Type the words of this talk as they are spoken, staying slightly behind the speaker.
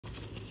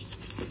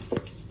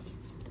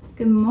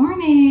Good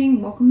morning,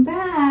 welcome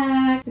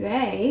back.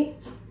 Today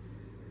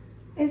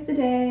is the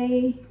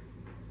day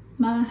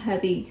my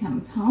hubby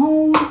comes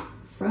home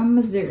from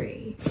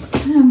Missouri.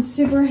 I'm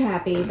super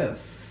happy, but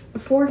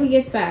before he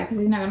gets back, because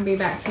he's not gonna be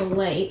back till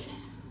late,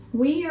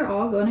 we are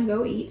all gonna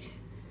go eat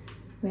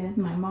with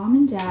my mom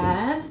and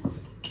dad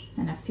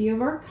and a few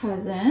of our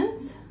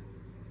cousins.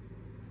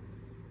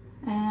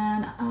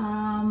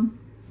 And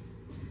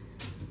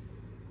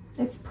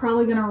it's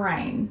probably gonna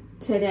rain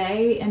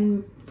today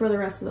and for the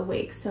rest of the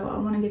week. So I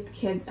wanna get the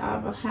kids out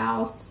of the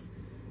house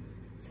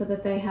so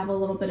that they have a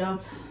little bit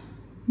of,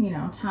 you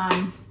know,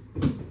 time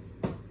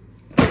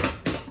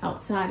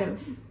outside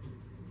of,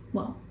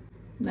 well,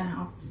 the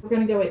house. We're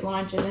gonna go eat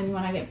lunch, and then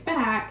when I get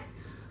back,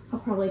 I'll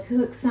probably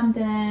cook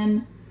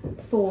something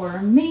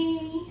for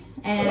me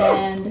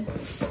and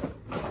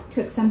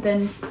cook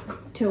something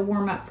to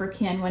warm up for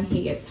Ken when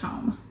he gets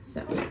home.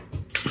 So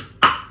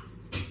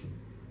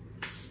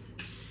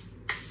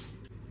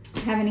I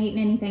haven't eaten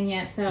anything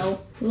yet,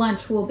 so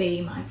lunch will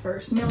be my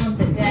first meal of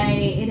the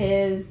day. It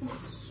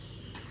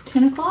is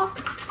 10 o'clock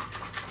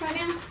right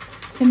now,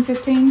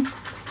 10:15.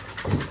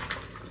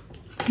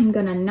 I'm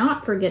gonna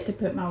not forget to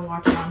put my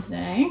watch on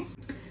today.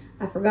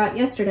 I forgot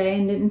yesterday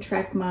and didn't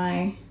track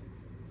my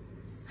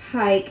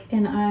hike,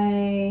 and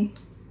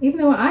even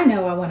though I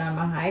know I went on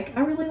my hike,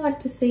 I really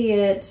like to see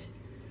it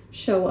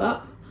show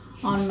up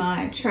on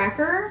my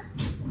tracker.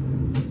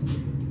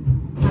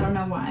 I don't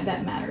know why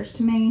that matters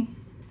to me,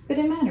 but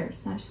it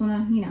matters. I just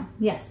want to, you know,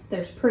 yes,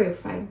 there's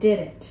proof I did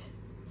it.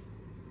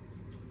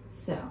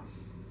 So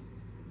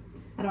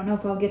I don't know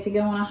if I'll get to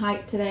go on a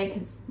hike today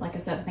because, like I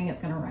said, I think it's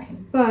going to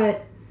rain,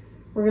 but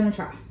we're going to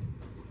try.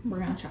 We're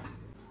going to try.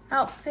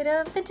 Outfit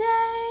of the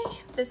day.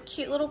 This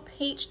cute little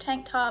peach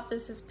tank top.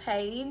 This is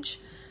Paige.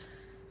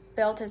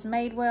 Belt is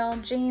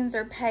Madewell. Jeans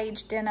are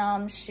Paige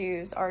denim.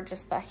 Shoes are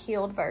just the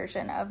heeled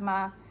version of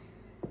my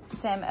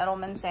Sam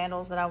Edelman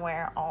sandals that I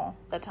wear all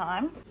the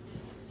time.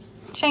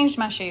 Changed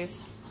my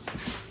shoes.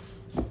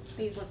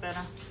 These look better.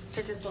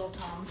 They're just little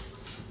Toms.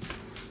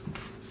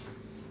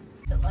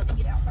 So let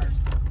me get out first.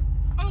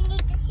 I need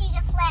to see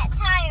the flat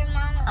tire,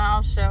 Mama.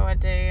 I'll show it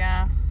to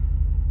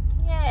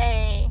you.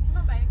 Yay. Come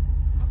on, baby.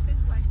 Walk this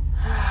way.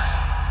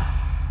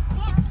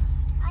 Yeah,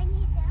 I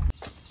need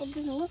that. It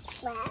doesn't look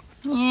flat.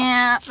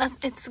 Yeah,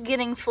 it's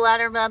getting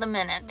flatter by the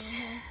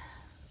minute.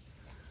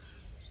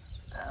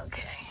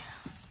 Okay.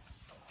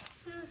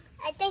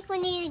 I think we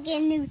need to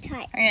get a new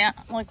tire. Yeah,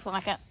 looks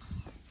like it.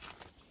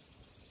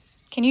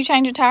 Can you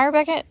change a tire,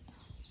 Beckett?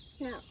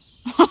 No.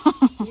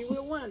 You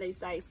will one of these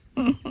days.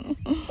 Where's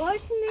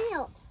the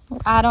nail?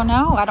 I don't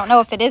know. I don't know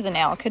if it is a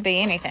nail. It could be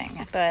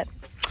anything, but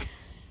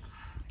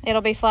it'll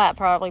be flat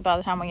probably by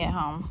the time we get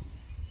home.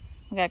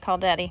 We gotta call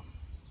Daddy.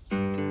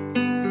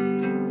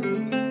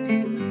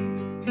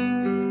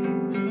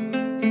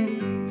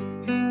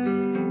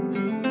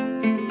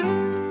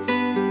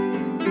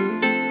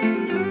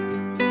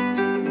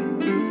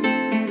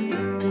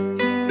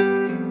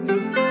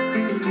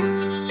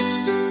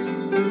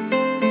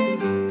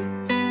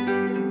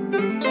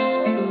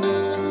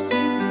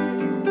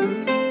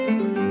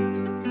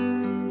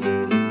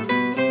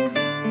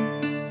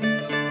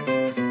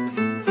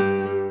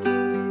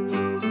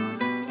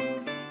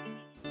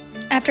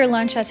 After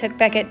lunch, I took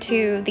Beckett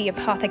to the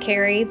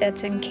apothecary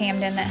that's in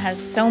Camden that has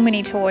so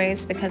many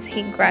toys because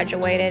he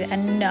graduated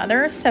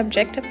another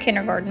subject of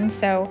kindergarten.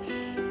 So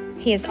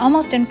he is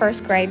almost in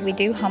first grade. We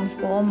do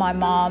homeschool. My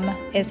mom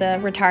is a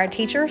retired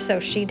teacher, so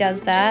she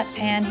does that.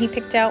 And he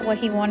picked out what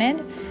he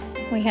wanted.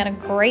 We had a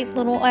great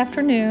little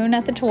afternoon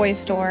at the toy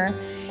store.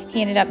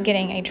 He ended up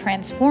getting a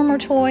Transformer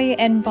toy,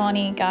 and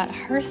Bonnie got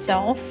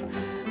herself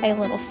a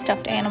little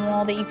stuffed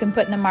animal that you can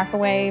put in the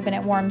microwave and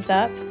it warms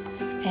up.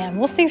 And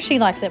we'll see if she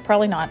likes it.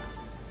 Probably not.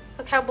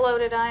 Look how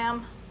bloated I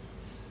am.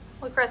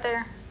 Look right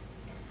there.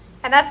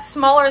 And that's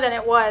smaller than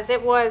it was.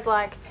 It was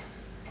like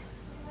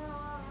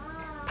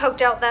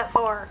poked out that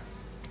far.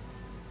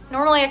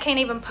 Normally I can't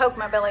even poke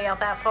my belly out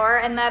that far,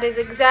 and that is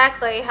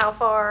exactly how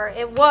far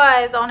it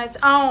was on its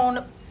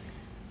own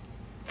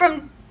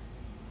from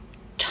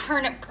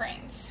turnip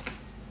greens.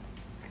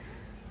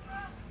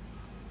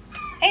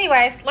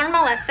 Anyways, learn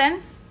my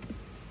lesson.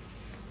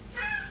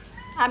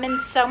 I'm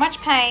in so much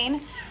pain.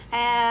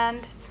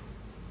 And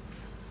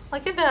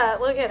look at that,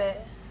 look at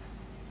it.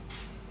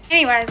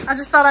 Anyways, I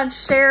just thought I'd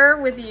share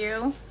with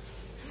you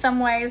some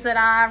ways that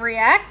I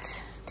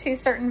react to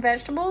certain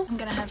vegetables. I'm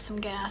gonna have some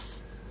gas.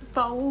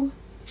 Faux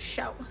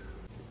show.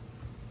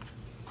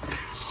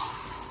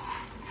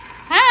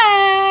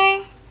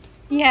 Hi,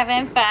 you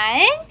having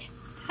fun?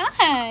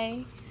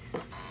 Hi.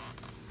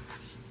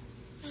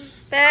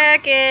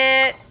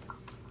 Beckett,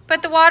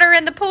 put the water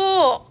in the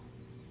pool.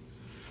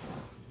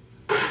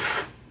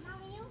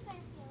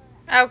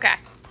 Okay.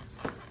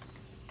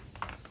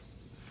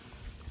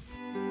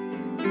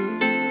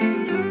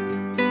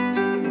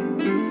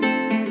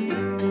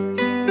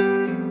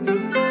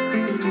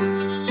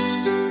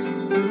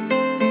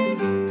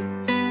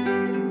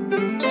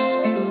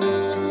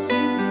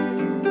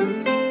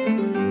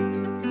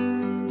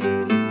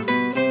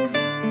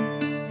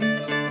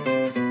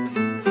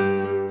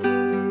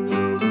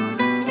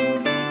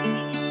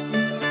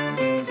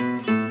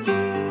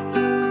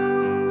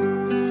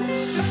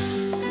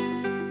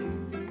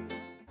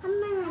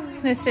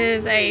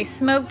 This is a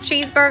smoked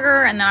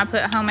cheeseburger, and then I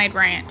put homemade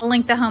ranch. I'll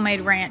link the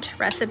homemade ranch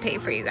recipe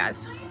for you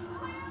guys.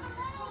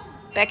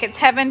 Beckett's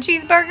having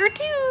cheeseburger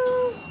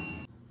too.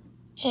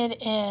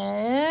 It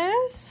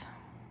is,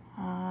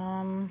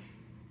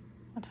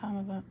 what time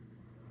is it?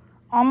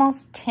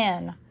 Almost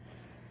 10.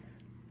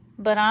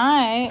 But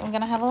I am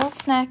gonna have a little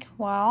snack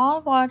while I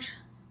watch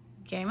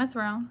Game of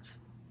Thrones.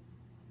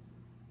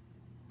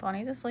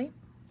 Bonnie's asleep.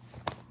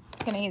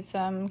 Gonna eat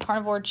some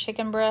carnivore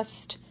chicken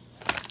breast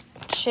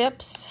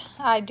chips.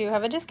 I do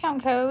have a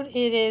discount code.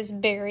 It is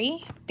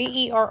Berry,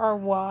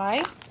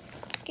 B-E-R-R-Y.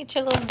 Get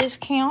you a little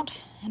discount.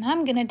 And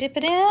I'm gonna dip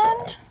it in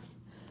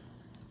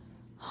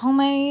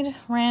homemade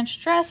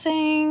ranch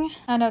dressing.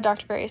 I know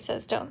Dr. Berry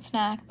says don't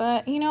snack,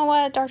 but you know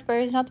what? Dr.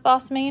 Berry's not the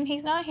boss of me, and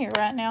he's not here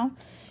right now.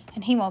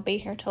 And he won't be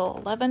here till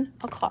 11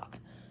 o'clock.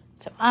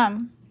 So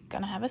I'm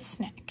gonna have a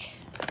snack.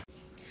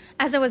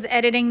 As I was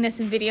editing this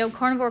video,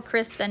 Carnivore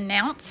Crisps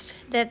announced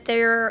that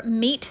their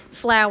meat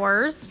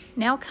flours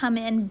now come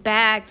in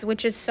bags,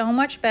 which is so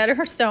much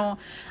better. So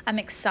I'm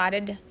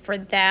excited for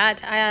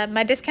that.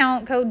 My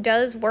discount code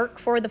does work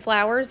for the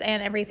flours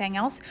and everything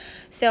else.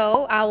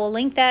 So I will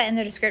link that in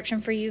the description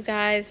for you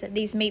guys.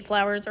 These meat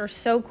flours are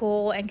so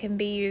cool and can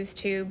be used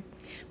to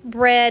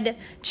bread,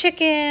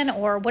 chicken,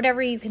 or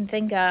whatever you can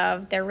think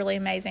of. They're really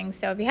amazing.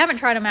 So if you haven't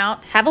tried them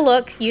out, have a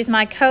look, use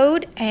my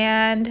code,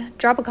 and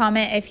drop a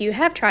comment if you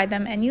have tried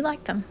them and you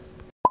like them.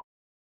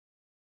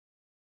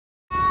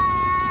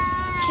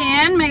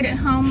 Ken made it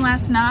home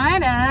last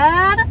night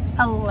at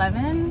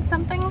 11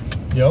 something.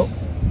 Yep.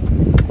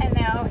 And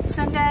now it's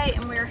Sunday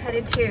and we're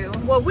headed to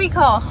what we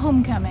call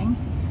homecoming,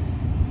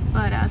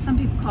 but some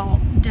people call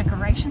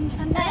Decoration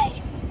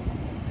Sunday.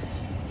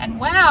 And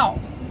wow,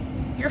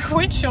 your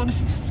windshield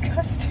is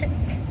disgusting.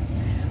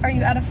 Are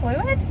you out of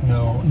fluid?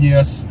 No.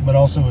 Yes, but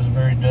also it's a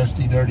very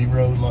dusty, dirty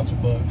road. Lots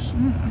of bugs.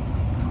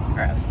 That's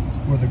gross.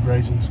 Where the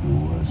grazing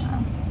school was.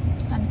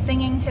 I'm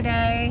singing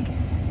today,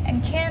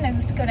 and Ken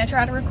is going to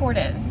try to record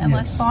it,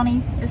 unless Yes.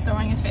 Bonnie is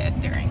throwing a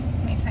fit during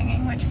me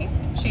singing, which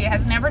she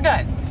has never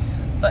done,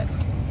 but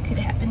could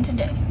happen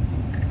today.